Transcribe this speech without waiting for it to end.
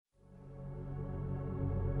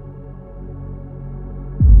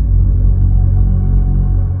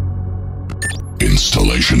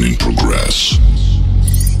Installation in progress.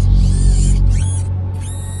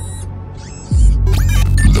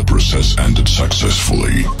 The process ended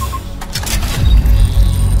successfully.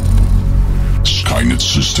 Skynet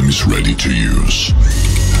system is ready to use.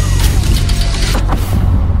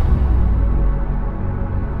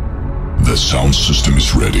 The sound system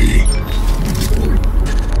is ready.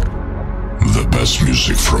 The best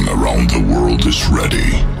music from around the world is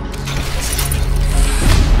ready.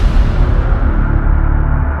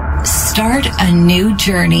 Start a new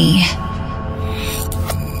journey.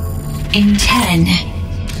 In 10,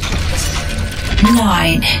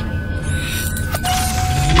 9,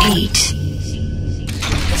 8,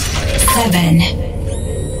 7,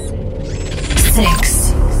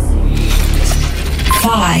 6,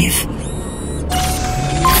 5,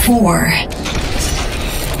 4,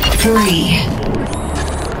 3,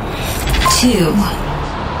 2,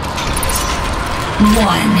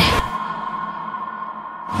 1.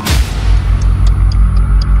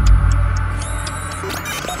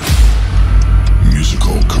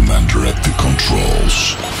 Commander at the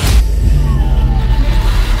controls.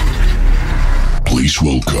 Please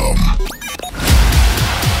welcome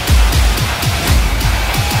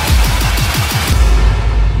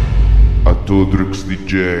Atodrix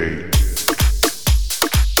DJ.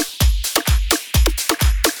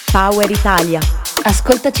 Power Italia.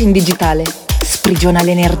 Ascoltaci in digitale. Sprigiona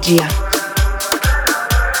l'energia.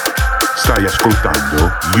 Stai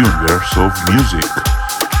ascoltando Universe of Music.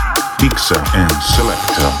 Mixa and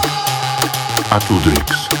Selecta.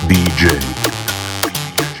 Atodrix DJ.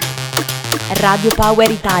 Radio Power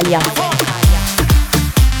Italia.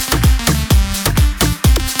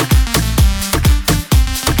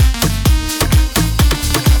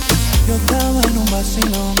 Yo estaba en un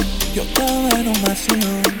vacilón, yo estaba en un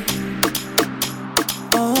vacilón.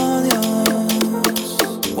 Oh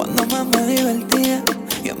Dios, cuando más me divertía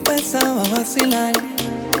y empezaba a vacilar.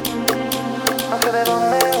 No sé de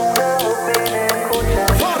dónde una voz viene a escuchar.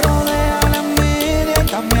 Rodea la envidia y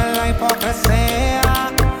también la hipocresía.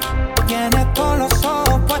 Tienes todos los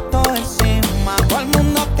ojos puestos encima. Todo el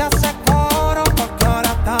mundo te hace coro porque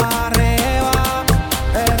ahora estás arriba.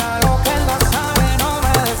 Era lo que él no sabe, no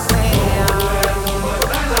me desea. Todo el mundo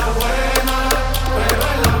está en la buena, pero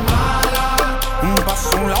en la mala. Paso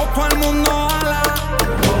un lado, todo el mundo ala.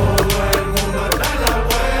 Todo el mundo está en la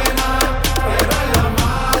buena, pero en la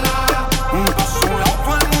mala. Paso un lado,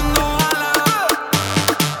 todo el mundo ala.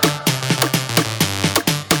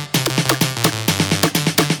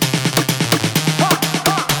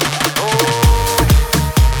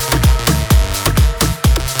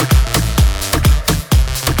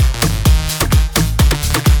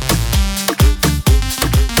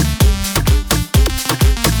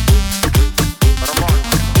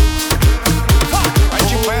 El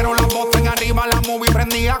chipero, la bota en arriba, la movie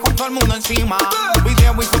prendida con todo el mundo encima.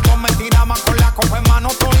 Video y fotos me tiraban con la copa en mano,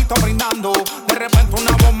 todito brindando. De repente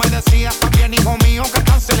una voz me decía, está bien hijo mío, que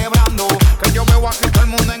están celebrando. Que yo veo aquí todo el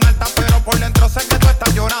mundo en alta, pero por dentro sé que tú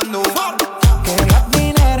estás llorando. Querías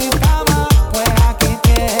dinero y fama, pues aquí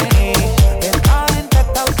tienes. Esta gente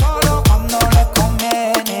está solo cuando les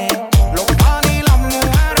conviene. Los pan y las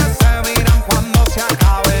mujeres se viran cuando se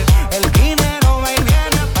acabe. El dinero va y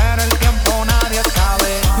viene, pero el tiempo nadie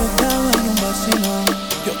sabe. Yo estaba en un vacilón,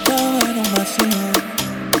 yo estaba en un vacilón.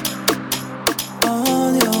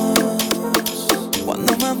 Oh Dios,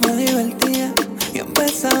 cuando más me divertía y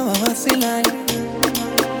empezaba a vacilar.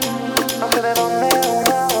 No sé de dónde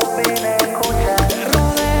una voz vine a escuchar. Te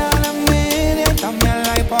rodea la envidia y también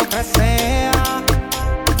la hipocresía.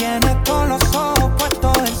 Tienes todos los ojos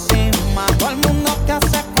puestos encima. Todo el mundo te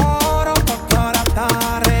hace coro porque ahora estás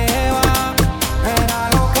arriba. Era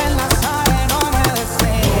lo que él no sabe, no me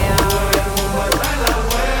desea. Todo el mundo está en la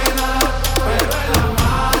buena, pero en la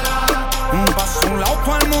mala. Paso un lado,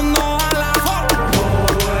 todo el mundo ala. Todo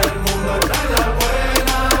el mundo está en la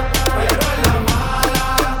buena, pero en la mala.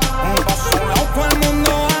 Paso un lado, todo el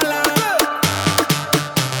mundo ala.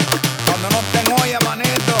 Cuando no te oye,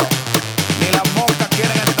 manito, ni las moscas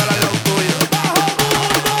quieren estar al lado tuyo.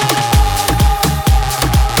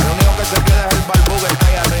 Lo único que se queda es el barbú que está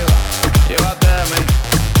ahí arriba. Llévate de mí.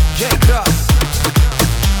 J-Cross,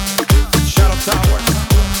 Shadow Tower,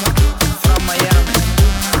 from Miami.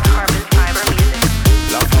 Carbon Fiber Music.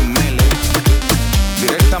 La familia,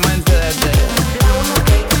 directamente desde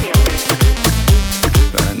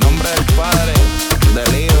en el nombre del Padre,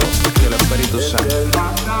 del Hijo y del Espíritu Santo.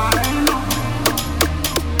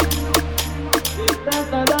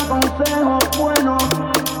 Te da consejos buenos,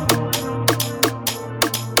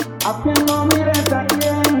 a quien no mires a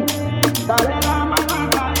quien, dale la mano al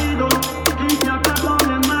caído, y si acaso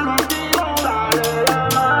bien malo a ti, dale.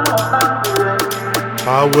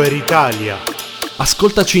 Power Italia.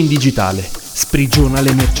 Ascoltaci in digitale, sprigiona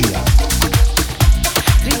l'energia.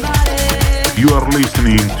 You are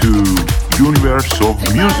listening to Universe of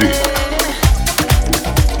Music.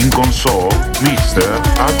 In console, Mr.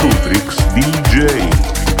 Atudrix DJ.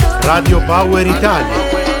 Radio Power Italia.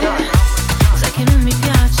 Sai che non mi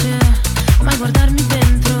piace mai guardarmi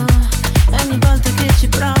dentro, e ogni volta che ci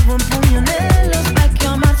provo un pugno nello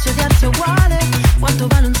specchio, amarsi e odiarsi è uguale. Quanto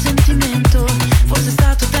vale un sentimento? Forse è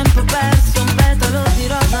stato tempo perso, un petalo di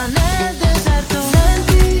rosa nel deserto.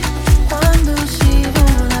 Senti quando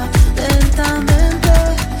scivola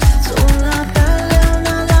lentamente sulla pelle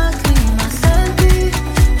una lacrima. Senti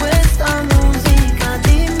questa musica,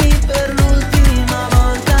 dimmi per l'ultima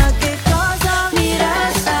volta che cosa mi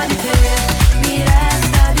resta di te, mi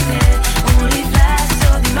resta di te. Un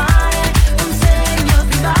riflesso di mare, un segno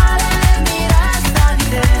tribale. Mi resta di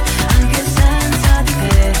te, anche senza di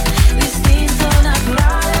te. L'istinto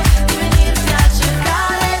naturale di venirti a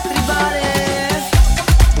cercare. Tribale,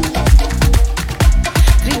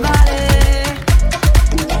 tribale,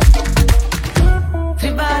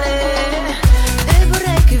 tribale. E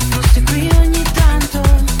vorrei che fossi qui ogni tanto,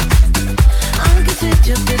 anche se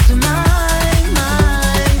ti ho detto mai,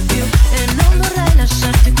 mai più. E non vorrei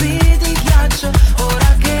lasciarti qui di ghiaccio,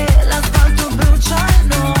 ora che l'asfalto brucia e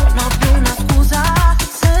non ho più una scusa.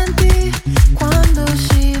 Senti quando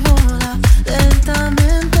scivola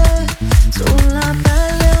lentamente sulla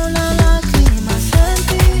pelle una lacrima.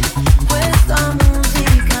 Senti questa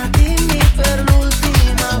musica, dimmi per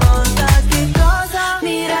l'ultima volta che cosa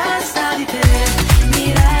mi resta di te,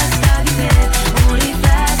 mi resta di te. Un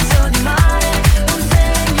riflesso di mare, un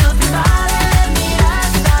segno tribale. Mi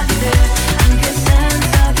resta di te, anche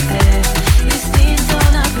senza di te. L'istinto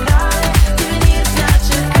naturale di venirti a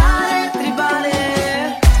cercare.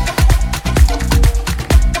 Tribale,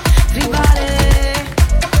 tribale,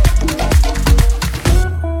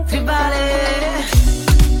 tribale.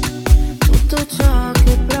 Tutto ciò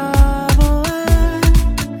che provo è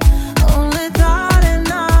un letale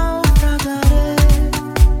naufragare.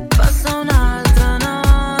 Passa un'altra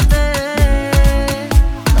notte,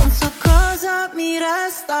 non so cosa mi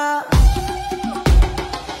resta.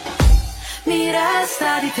 Mi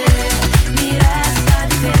resta di te, mi resta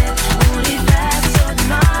di te. Un riflesso di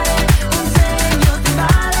mare, un segno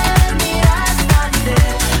tribale. Mi resta di te,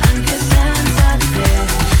 anche senza di te.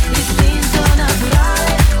 L'istinto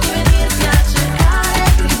naturale di venirti a cercare.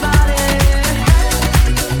 Tribale,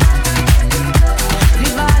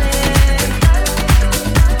 tribale,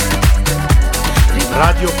 tribale.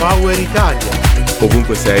 Radio Power Italia.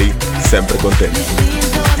 Ovunque sei, sempre con te.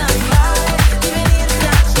 L'istinto naturale di venirti a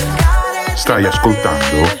cercare. Stai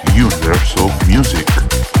ascoltando Universe of Music.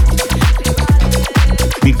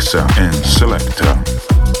 Mixa and selecta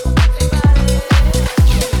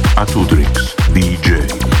Atudrix DJ.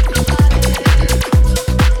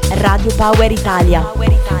 Radio Power Italia.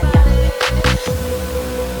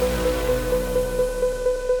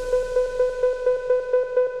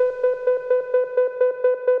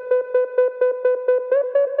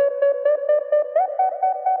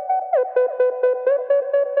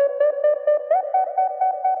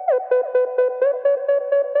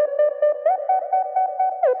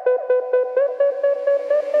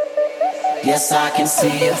 Yes, I can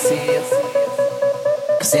see it.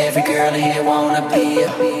 'Cause every girl here wanna be a.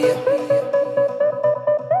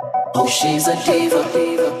 Oh, she's a diva.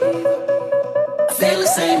 I feel the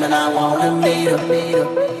same and I wanna meet her.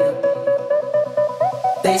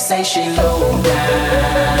 They say she low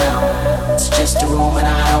down. It's just a room and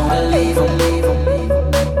I don't believe her.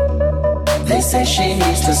 They say she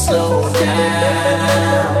needs to slow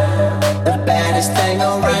down. The baddest thing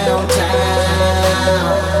around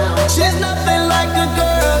town. She's nothing like a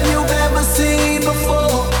girl you've ever seen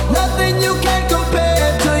before. Nothing you can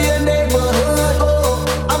compare to your neighborhood. Oh,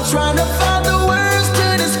 I'm trying to find the words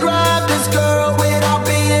to describe this girl without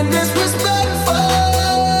being disrespectful.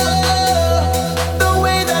 The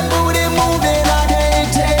way that booty moving, I can't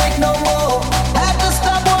take no more. Have to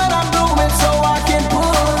stop what I'm doing so I can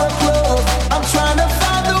pull her close. I'm trying to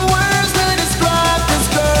find the words to describe this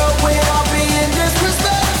girl without being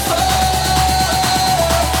disrespectful.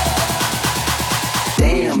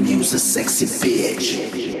 Damn, you's a sexy bitch.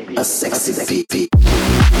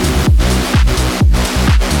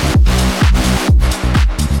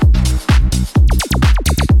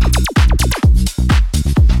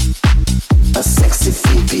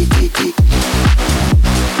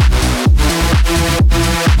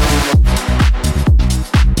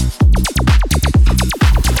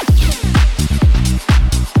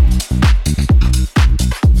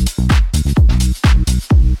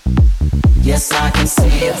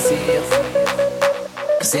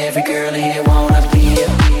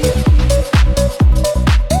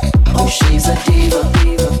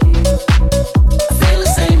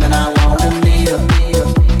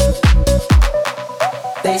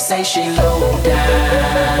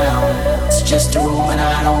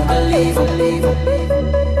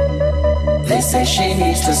 say she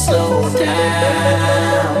needs to slow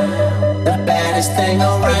down. The baddest thing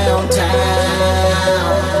around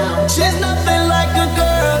town. She's nothing like a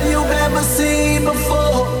girl you've ever seen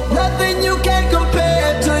before. Nothing you can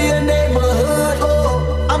compare to your neighborhood.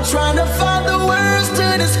 Oh, I'm trying to find the words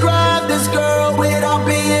to describe this girl without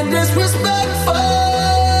being disrespectful.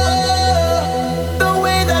 The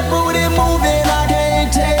way that booty moving, I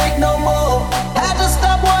can't take no more. Had to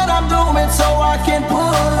stop what I'm doing so I can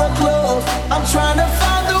pull her close. I'm trying to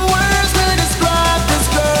find the words to describe this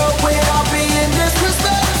girl without being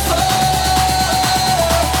disrespectful.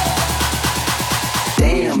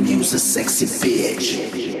 Damn, you's a sexy bitch.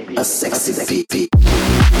 A sexy bitch.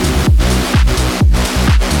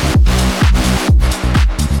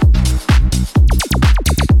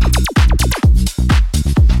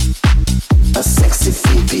 A sexy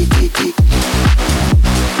bitch.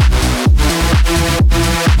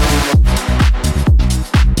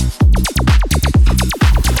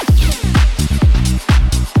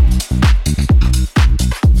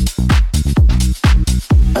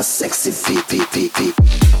 A sexy bitch.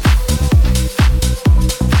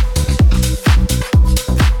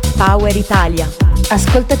 Power Italia.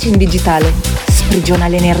 Ascoltaci in digitale. Sprigiona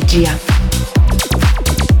l'energia.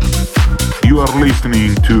 You are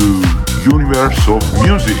listening to Universe of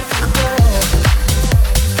Music.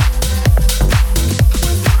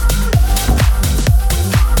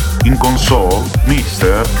 In console,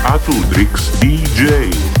 Mr. Atudrix DJ.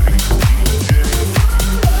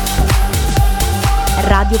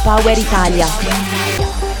 Radio Power Italia.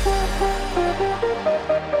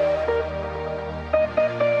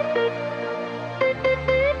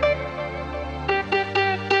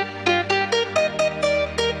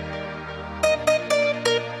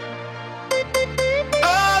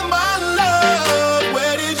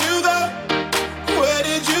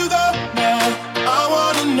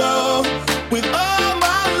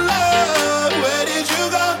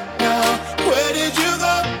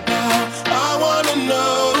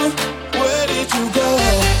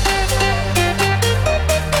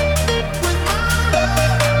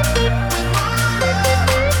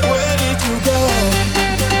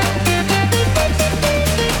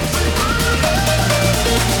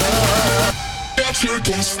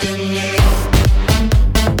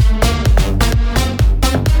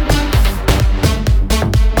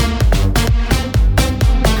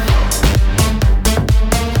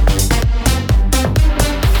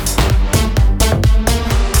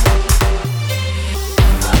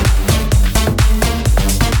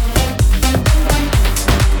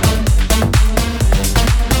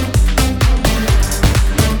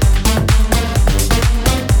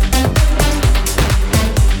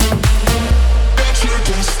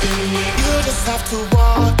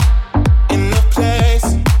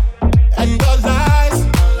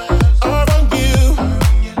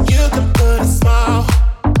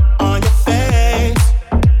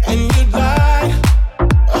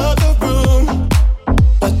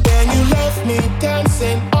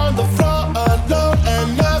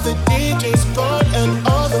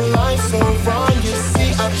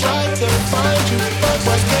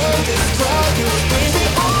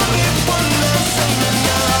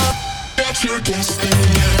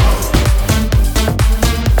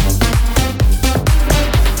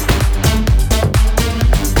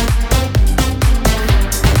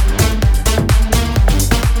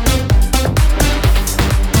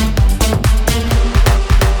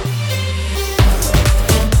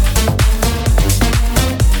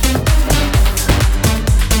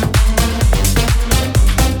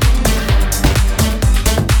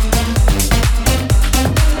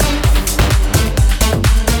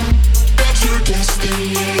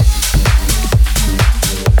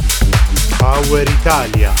 Power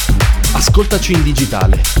Italia. Ascoltaci in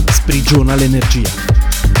digitale. Sprigiona l'energia.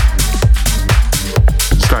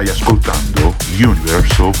 Stai ascoltando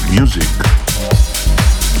Universe of Music.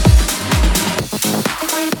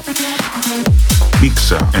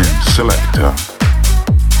 Mixa and Selecta.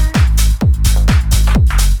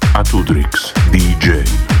 Atudrix DJ.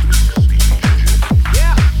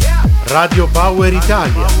 Radio Power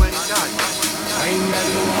Italia.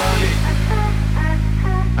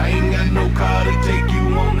 I ain't got no car to take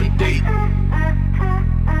you on a date.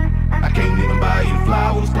 I can't even buy you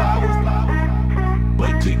flowers.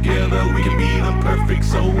 But together we can be the perfect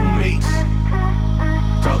soulmates.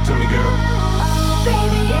 Talk to me, girl.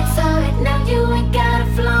 Baby, it's alright now, you ain't gotta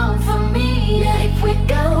flow for me. If we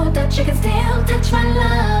go, touch, you can still touch, my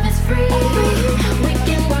love is free. We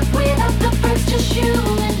can work without the first, just you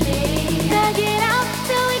and me. Tug it out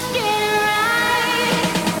till we get it right.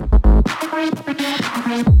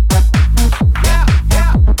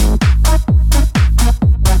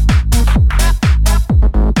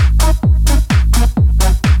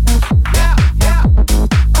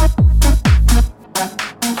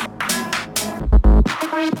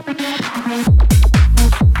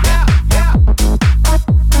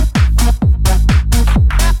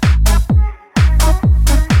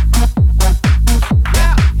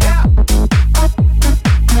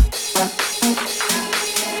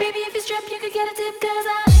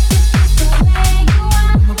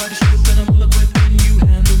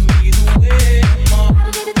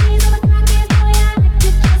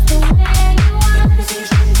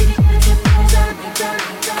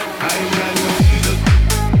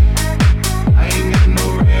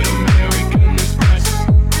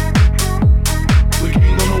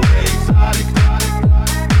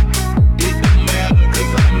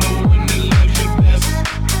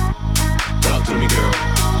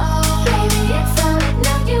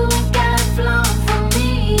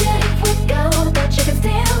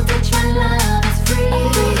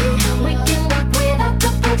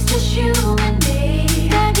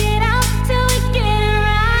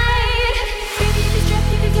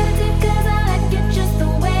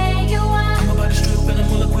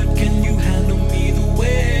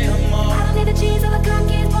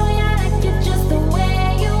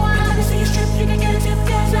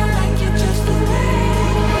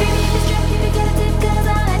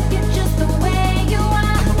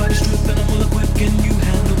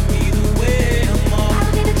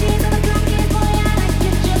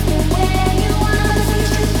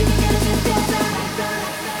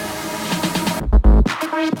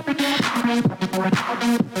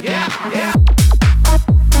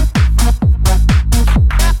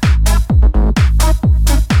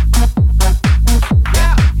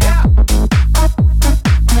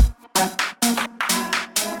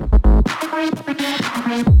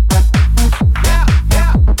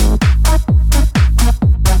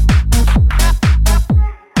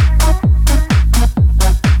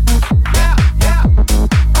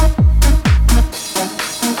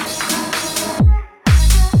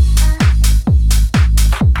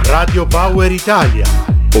 Radio Power Italia.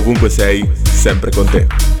 Ovunque sei, sempre con te.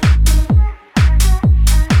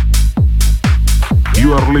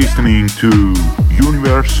 You are listening to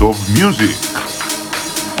Universe of Music.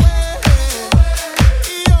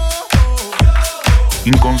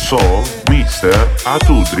 In console, Mr.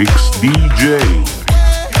 Atudrix DJ.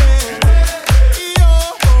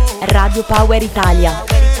 Radio Power Italia.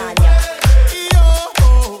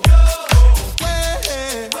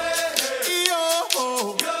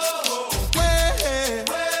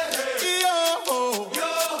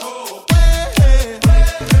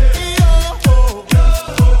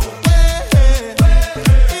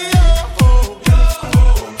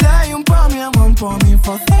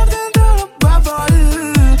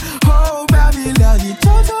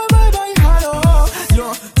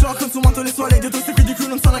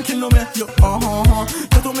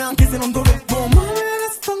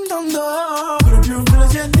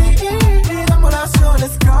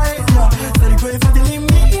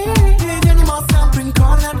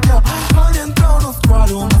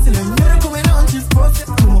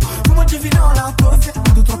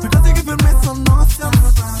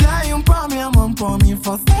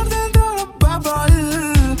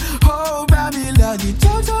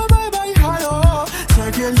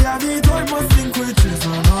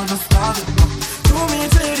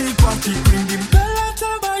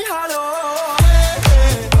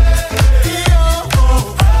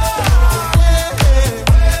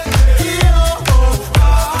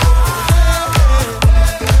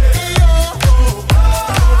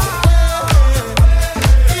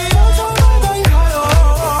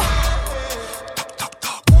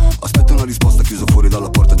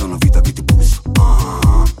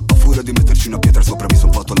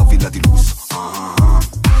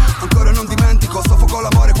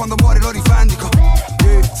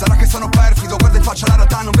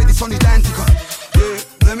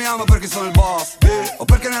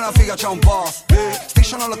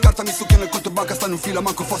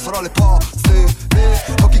 Manco fossero le poste,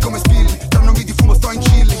 occhi come spilli, tra non mi di fumo sto in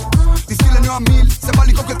chilli. Di stile ne ho a 1000, se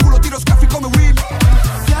balli con quel culo tiro scaffi come Will.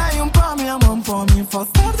 Sei un po' mi ama un po', mi fa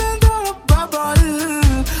star dentro la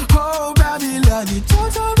bubble. Oh baby, lady,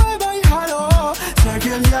 ciao ciao bye bye hello. Sai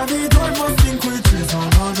che lievito i posti in cui ci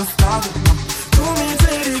sono già stato. Tu mi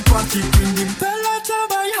sei riparti, quindi bella ciao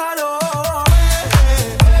bye hello.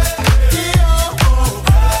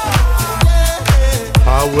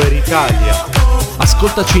 Power Italia.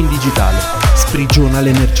 Ascoltaci in digitale, sprigiona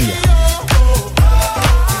l'energia.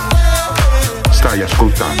 Stai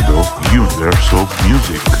ascoltando Universe of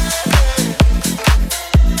Music.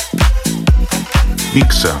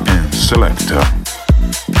 Mixa and Selector.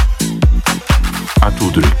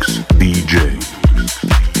 Atudrix DJ.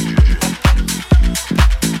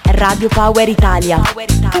 Radio Power Italia.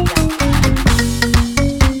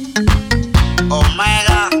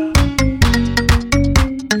 Omega,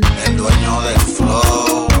 el dueño del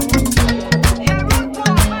flow.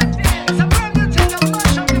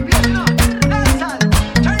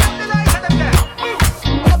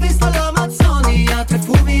 Ho visto l'Amazzonia tra i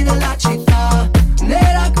fumi della città,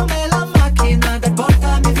 nera come la macchina del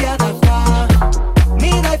portami via da qua.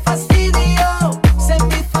 Mi dai fastidio se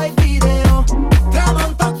mi fai video,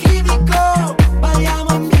 tramonto chimico,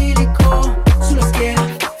 balliamo in mille.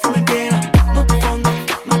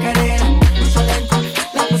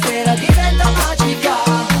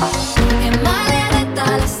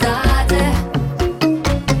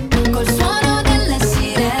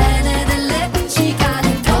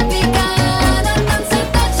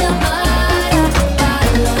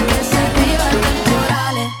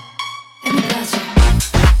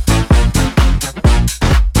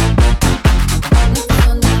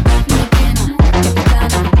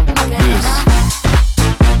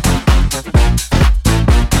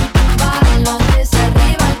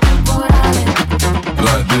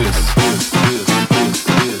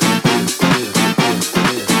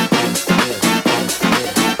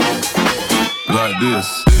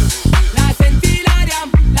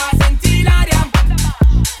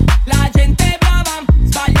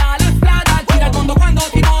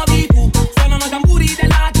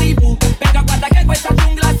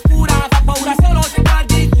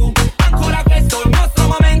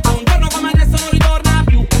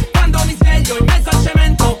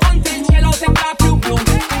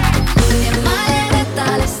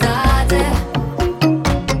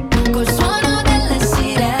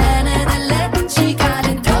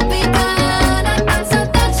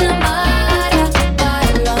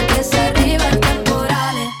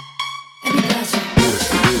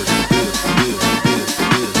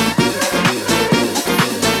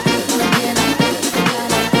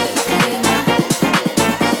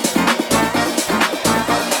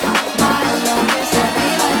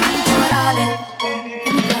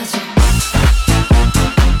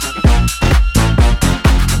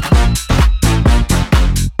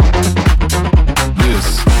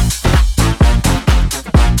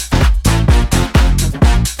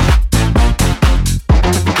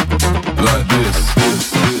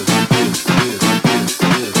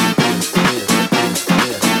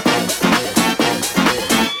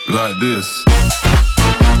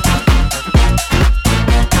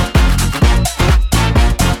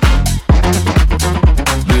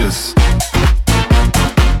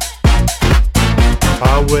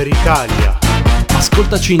 Power Italia.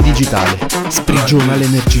 Ascoltaci in digitale, sprigiona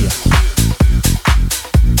l'energia.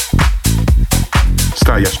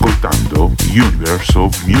 Stai ascoltando Universe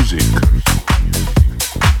of Music.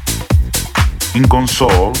 In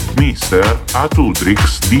console, Mr.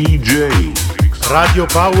 Atudrix DJ. Radio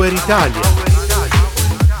Power Italia.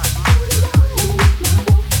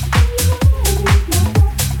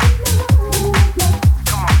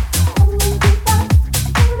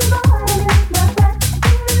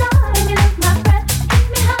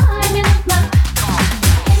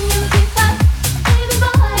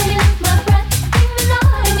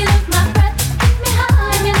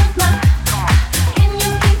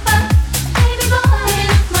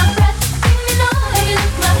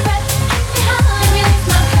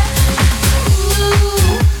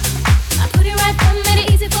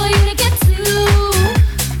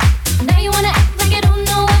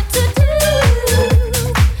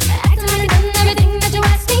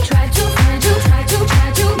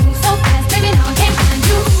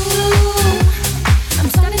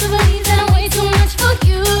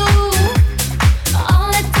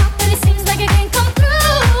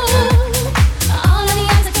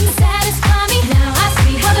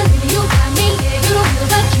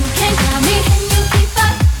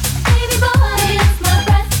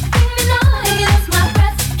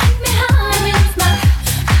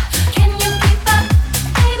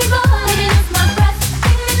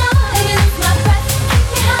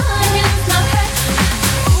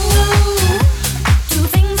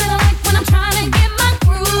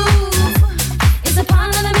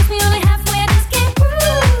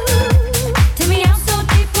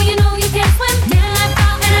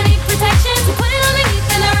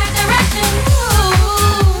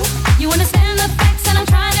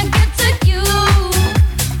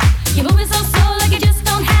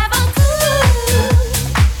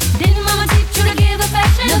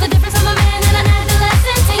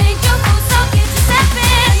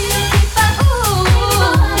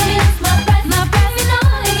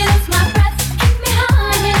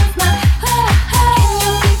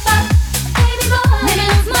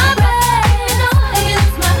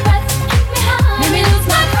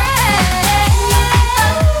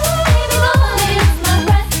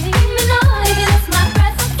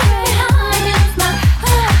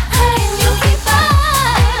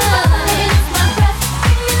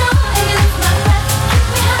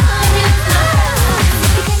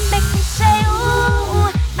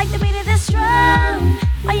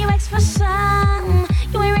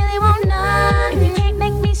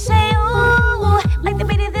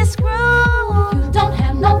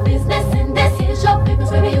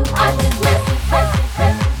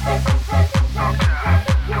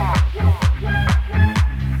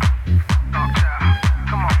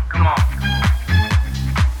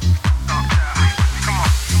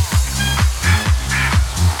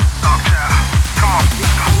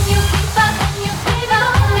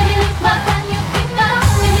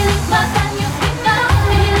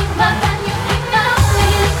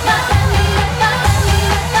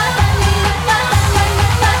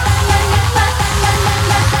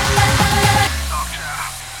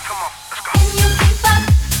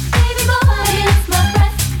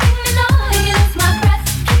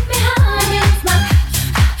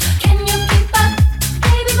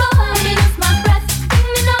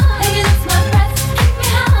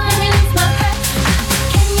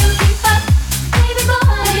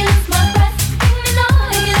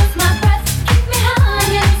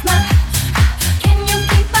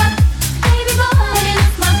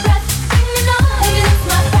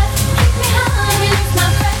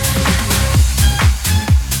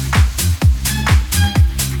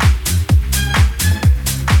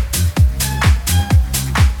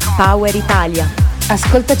 Power Italia.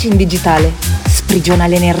 Ascoltaci in digitale. Sprigiona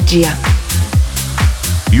l'energia.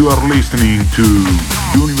 You are listening to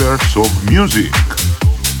Universe of Music.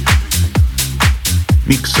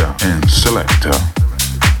 Mixa and selecta.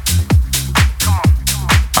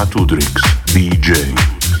 Atudrix DJ.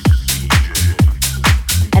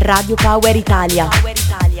 Radio Power Italia.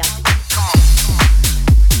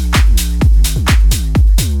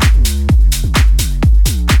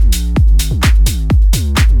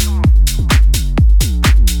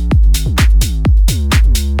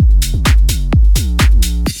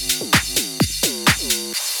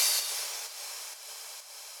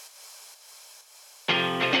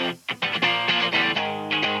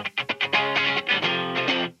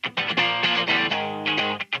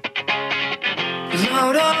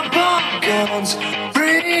 Load up on guns,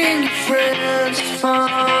 bring your friends. It's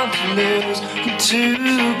fun to lose and to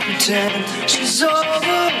pretend she's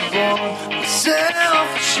overborn, but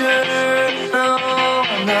self-assured. No,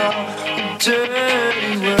 I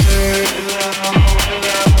dirty word.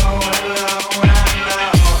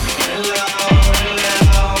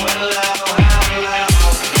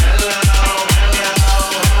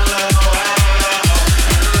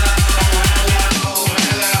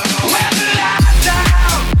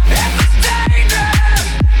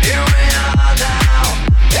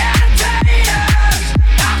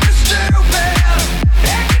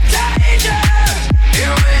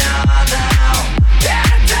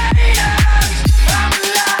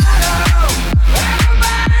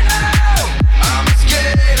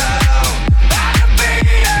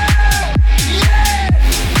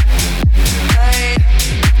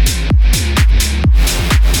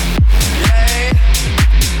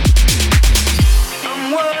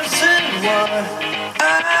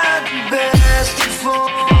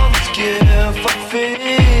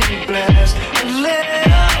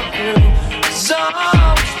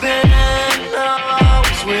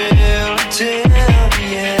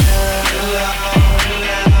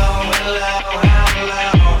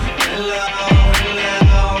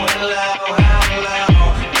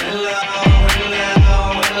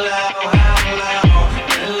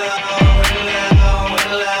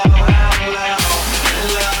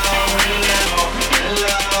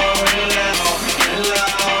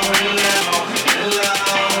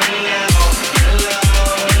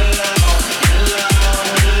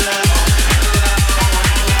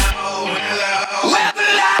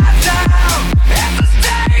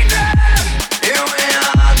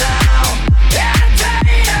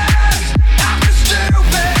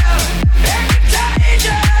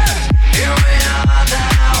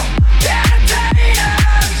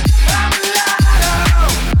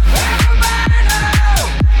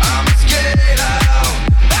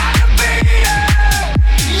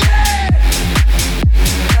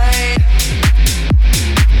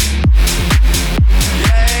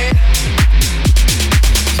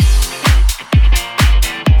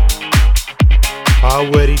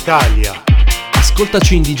 Power Italia.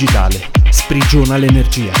 Ascoltaci in digitale, sprigiona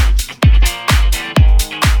l'energia.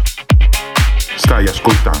 Stai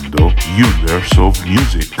ascoltando Universe of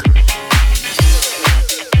Music.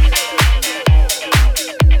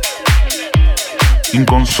 In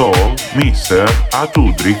console, Mr.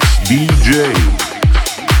 Atudrix DJ.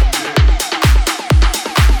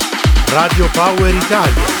 Radio Power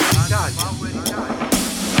Italia.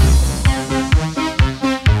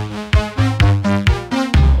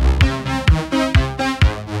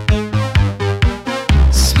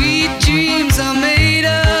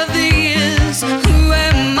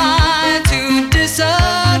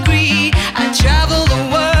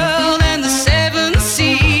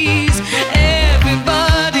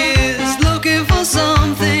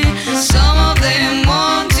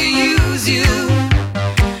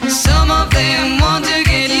 Some of them want to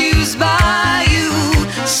get you.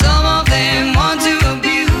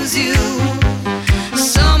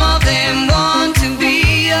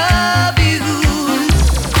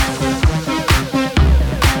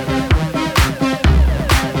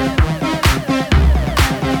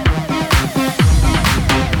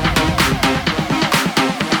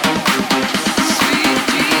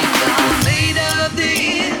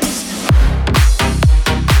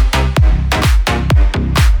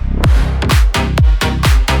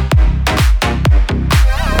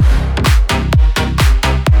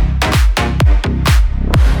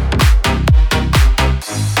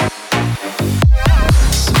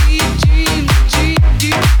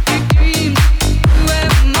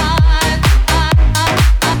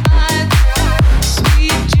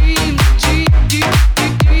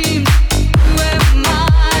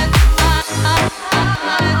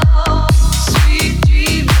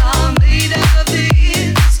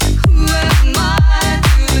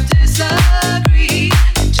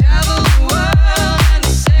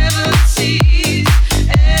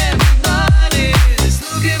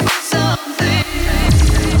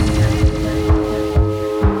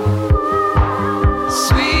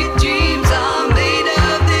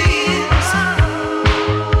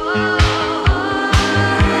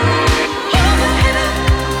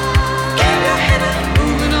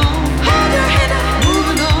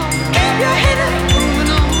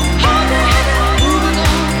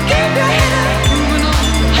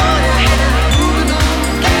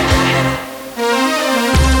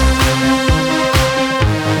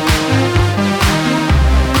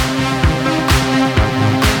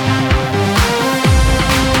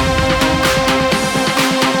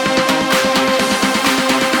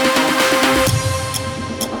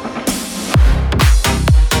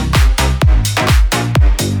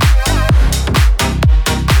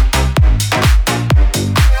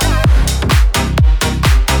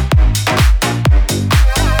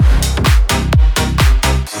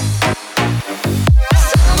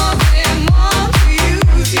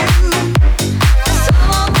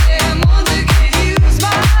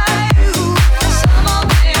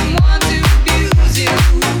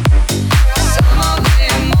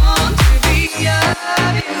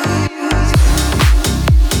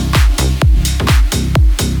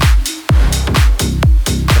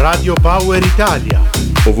 Radio Power Italia.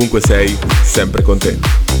 Ovunque sei, sempre con te.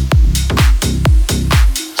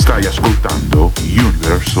 Stai ascoltando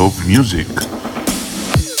Universe of Music.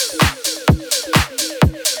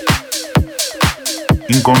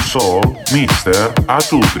 In console, Mr.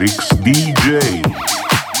 Atutrix DJ.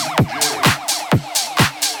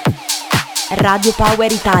 Radio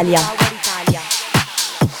Power Italia.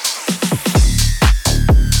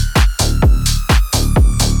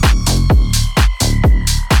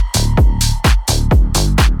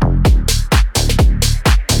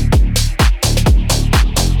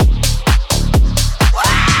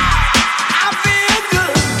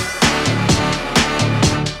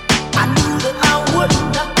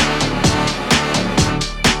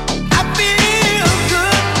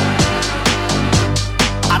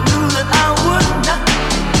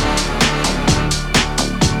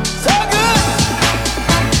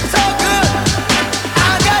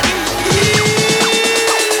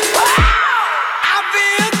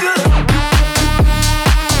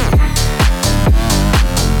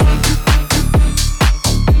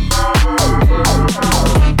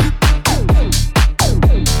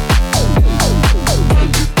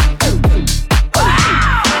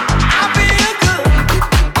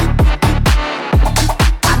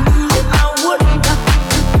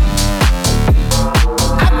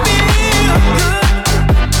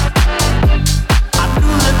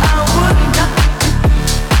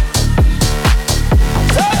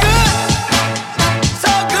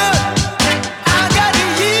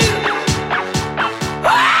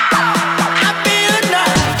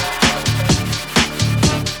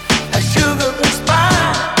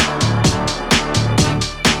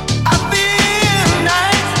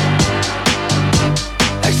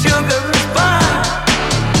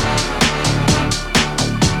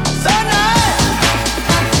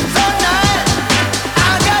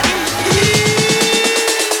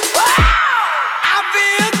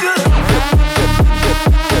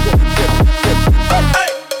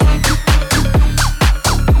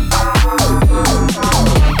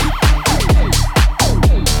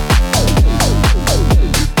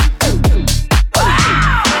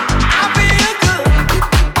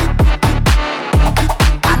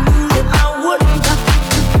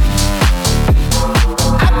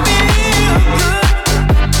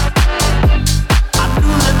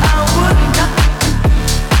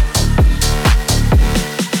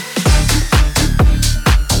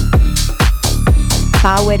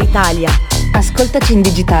 Power Italia. Ascoltaci in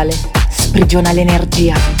digitale. Sprigiona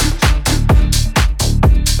l'energia.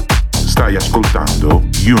 Stai ascoltando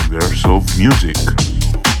Universe of Music.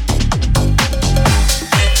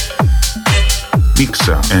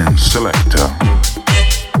 Mixa and selecta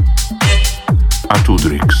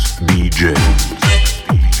Atutrix DJ.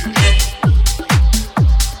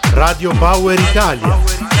 Radio Power Italia.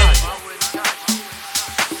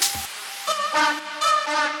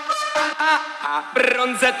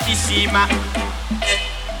 Bronzatissima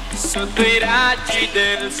sotto i raggi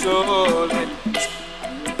del sole,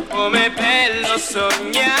 come bello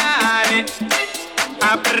sognare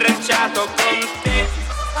abbracciato con te.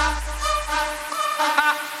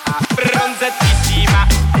 Bronzatissima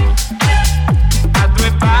a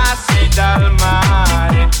 2 passi dal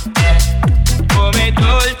mare, come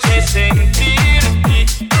dolce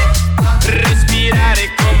sentirti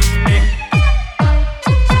respirare con me.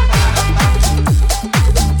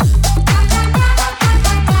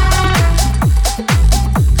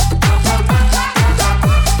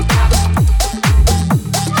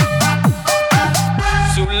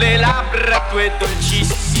 Sulle labbra tue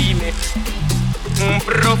dolcissime, un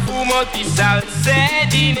profumo di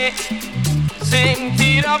salsedine,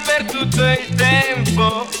 sentirò per tutto il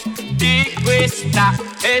tempo di questa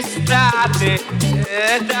estate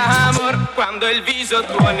d'amor, quando il viso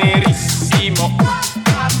tuo nerissimo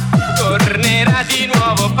tornerà di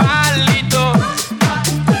nuovo pallido,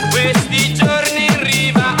 questi giorni in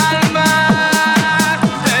riva al mare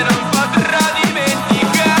e non potrò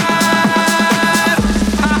dimenticare.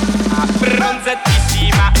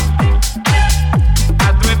 Bronzatissima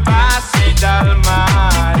a 2 passi dal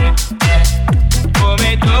mare,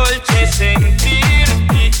 come dolce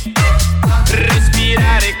sentirti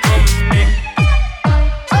respirare con me.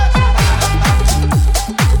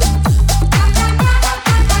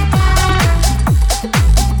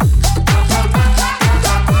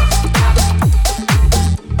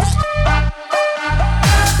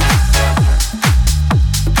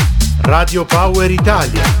 Radio Power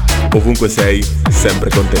Italia. Ovunque sei, sempre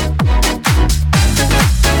con te.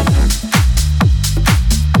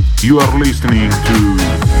 You are listening to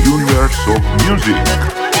Universe of Music.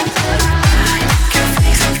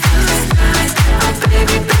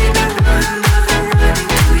 Baby,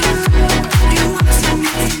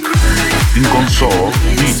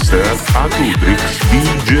 Atudrix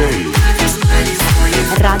DJ.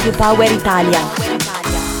 Radio Power Italia.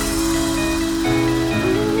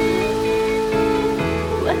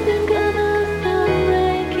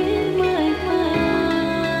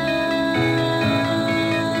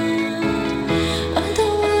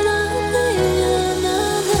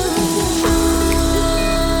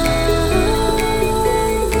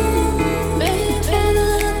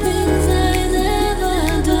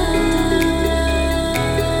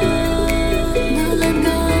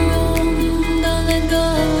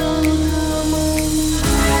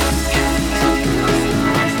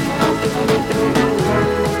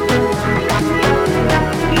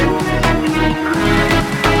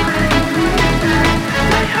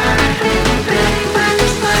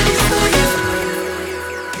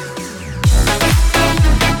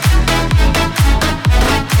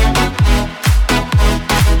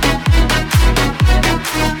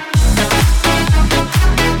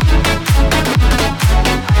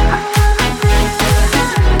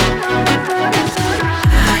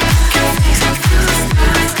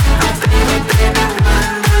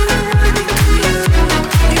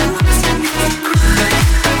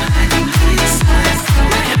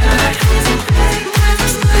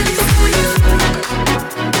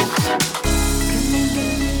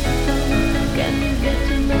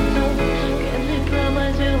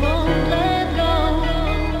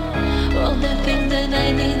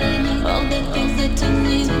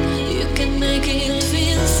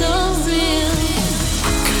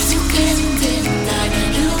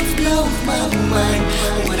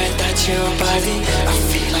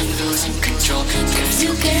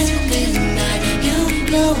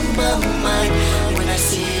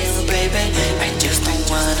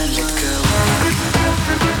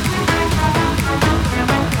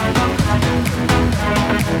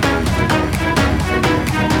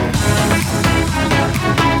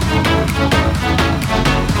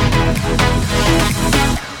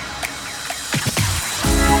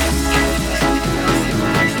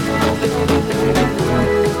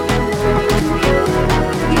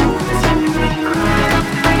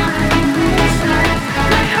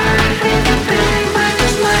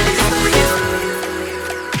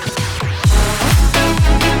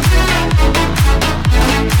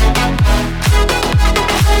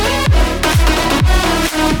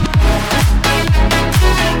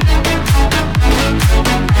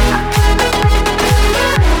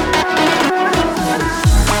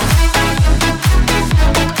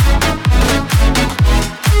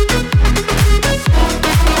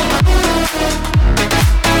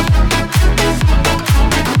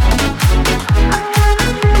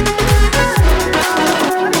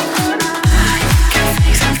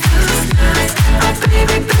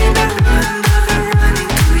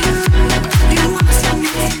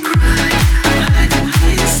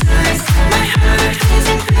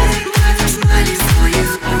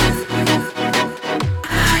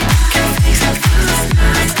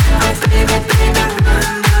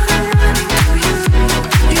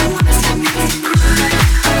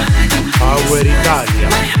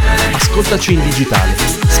 Ascoltaci in digitale,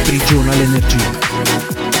 sprigiona l'energia.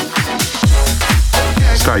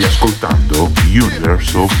 Stai ascoltando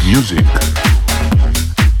Universe of Music.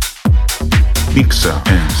 Mixa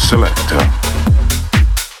and selecta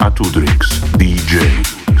Atudrix DJ.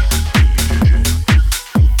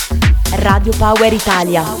 Radio Power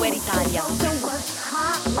Italia.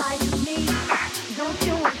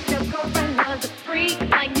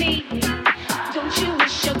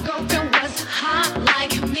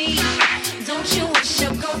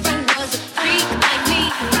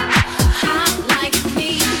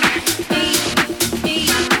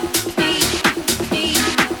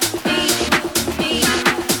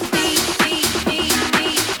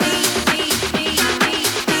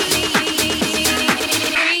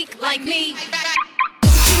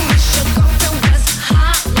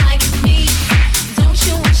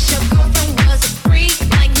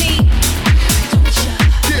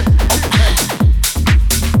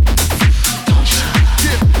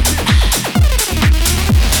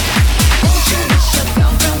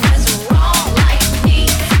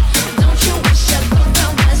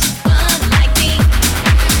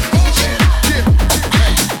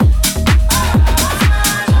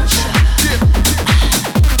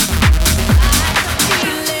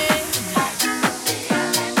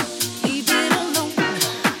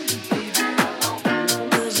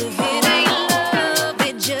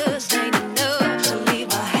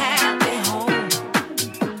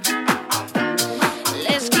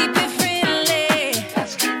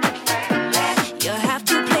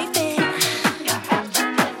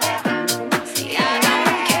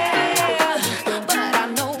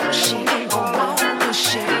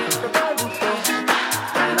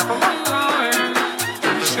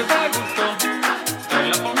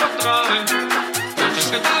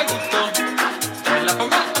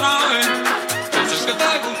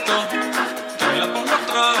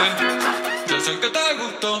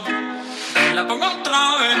 y la pongo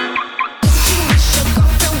otra vez.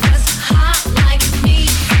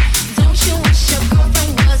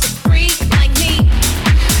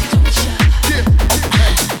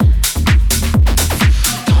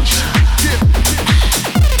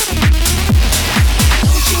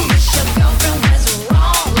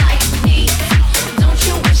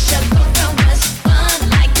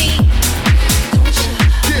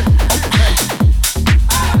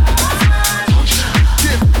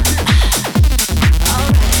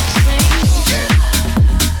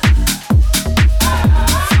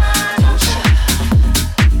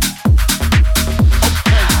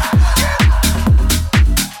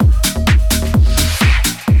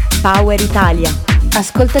 Power Italia.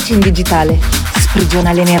 Ascoltaci in digitale.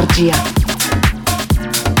 Sprigiona l'energia.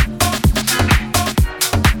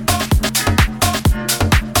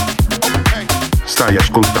 Stai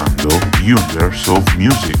ascoltando Universe of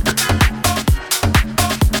Music.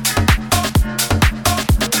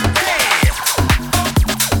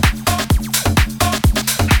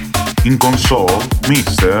 In console,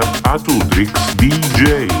 Mr. Atudrix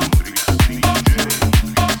DJ.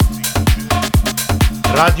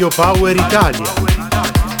 Radio Power Italia.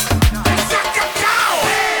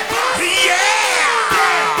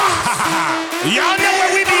 Y'all know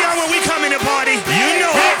where we be on when we come in the party. You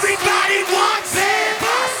know everybody wants it.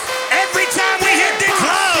 Every time we hit the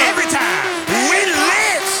club, every time we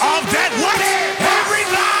live off that what?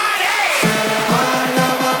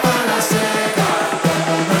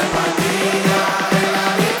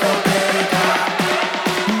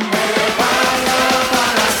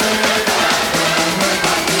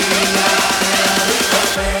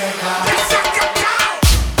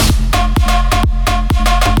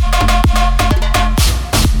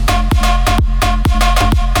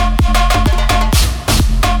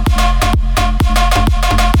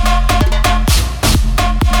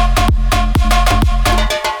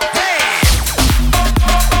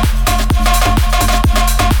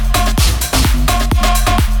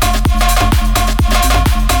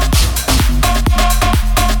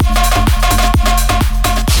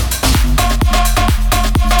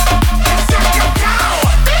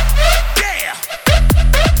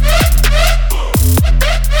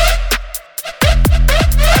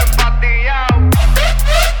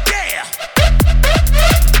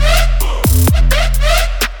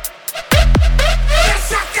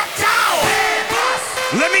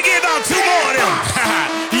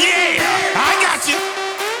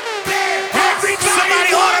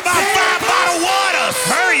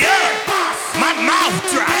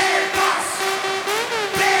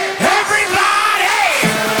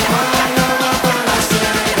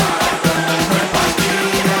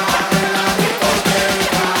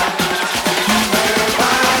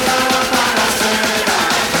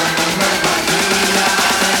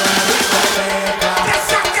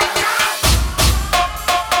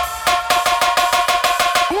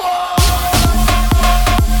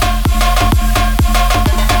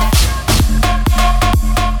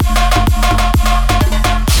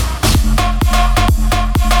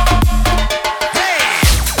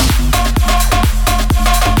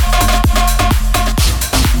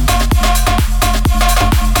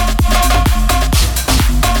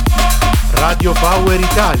 Radio Power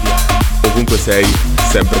Italia. Ovunque sei,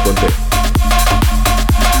 sempre con te.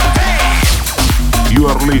 You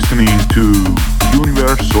are listening to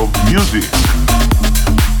Universe of Music.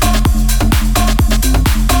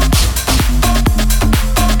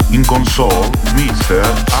 In console, Mr.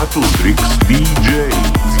 Atudrix DJ.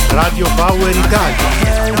 Radio Power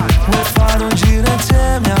Italia. Vuoi fare un giro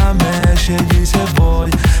insieme a me? Scegli se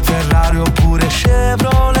vuoi Ferrari oppure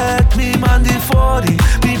Chevrolet. Mi mandi fuori,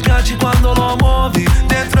 mi piaci quando lo muovi.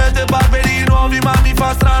 Dentro e te barberi nuovi, ma mi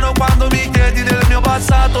fa strano quando mi chiedi del mio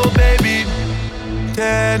passato, baby.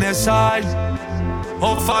 Te ne sai,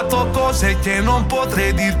 ho fatto cose che non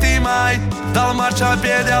potrei dirti mai. Dal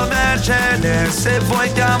marciapiede al Mercedes, se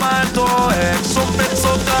vuoi chiama il tuo ex. Un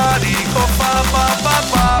pezzo carico, pa pa pa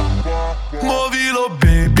pa. Muovilo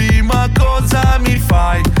baby, ma cosa mi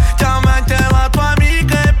fai? Chiama anche la tua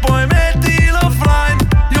amica e poi mettilo offline.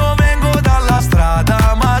 Io vengo dalla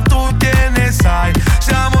strada, ma tu che ne sai?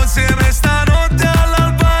 Siamo insieme stanotte,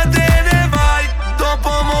 all'alba te ne vai. Dopo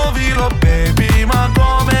muovilo baby, ma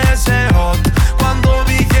come sei hot. Quando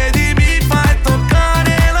mi chiedi mi fai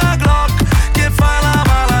toccare la Glock. Che fai la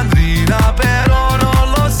malandrina, però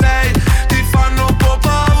non lo sei. Ti fanno un po'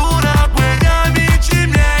 paura quegli amici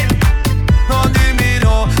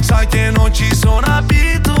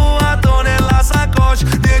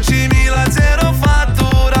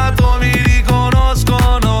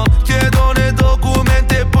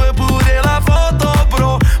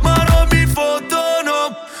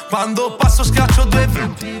Quando passo schiaccio due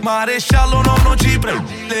frutti, maresciallo no, non ci prendo.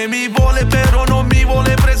 Lei mi vuole però non mi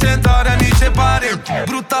vuole presentare amici e parenti.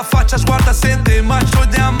 Brutta faccia, sguarda, sente, maccio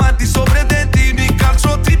diamanti sopra i denti. Mi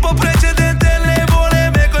calcio tipo precedente, lei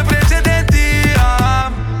vuole me coi precedenti. Ah,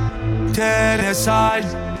 che ne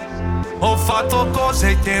sai? Ho fatto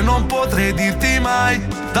cose che non potrei dirti mai.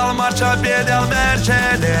 Dal marciapiede al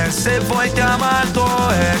Mercedes, se vuoi chiamarlo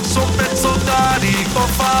ex. Un pezzo carico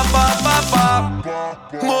fa pa pa pa.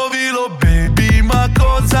 Muovilo baby, ma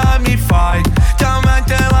cosa mi fai? Chiama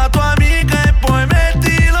anche la tua amica e poi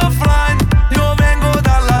mettilo offline. Io vengo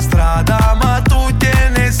dalla strada ma tu che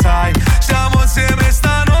ne sai? Siamo insieme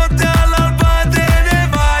stanotte all'alba te ne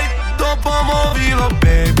vai. Dopo muovilo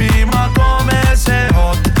baby, ma come sei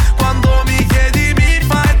hot. Quando mi chiedi mi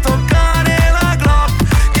fai toccare la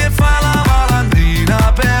Glock. Che fai la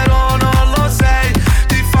malandrina però non lo sei.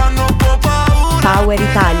 Ti fanno un po' paura. Power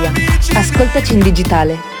Italia. Ascoltaci in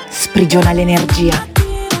digitale. Sprigiona l'energia.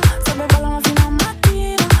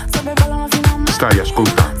 Stai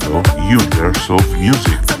ascoltando Universe of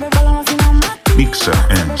Music. Mixa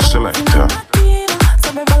and selecta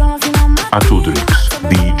Atudrix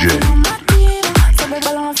DJ.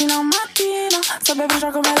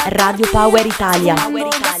 Radio Power Italia.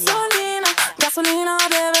 Gasolina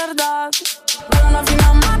de verdad.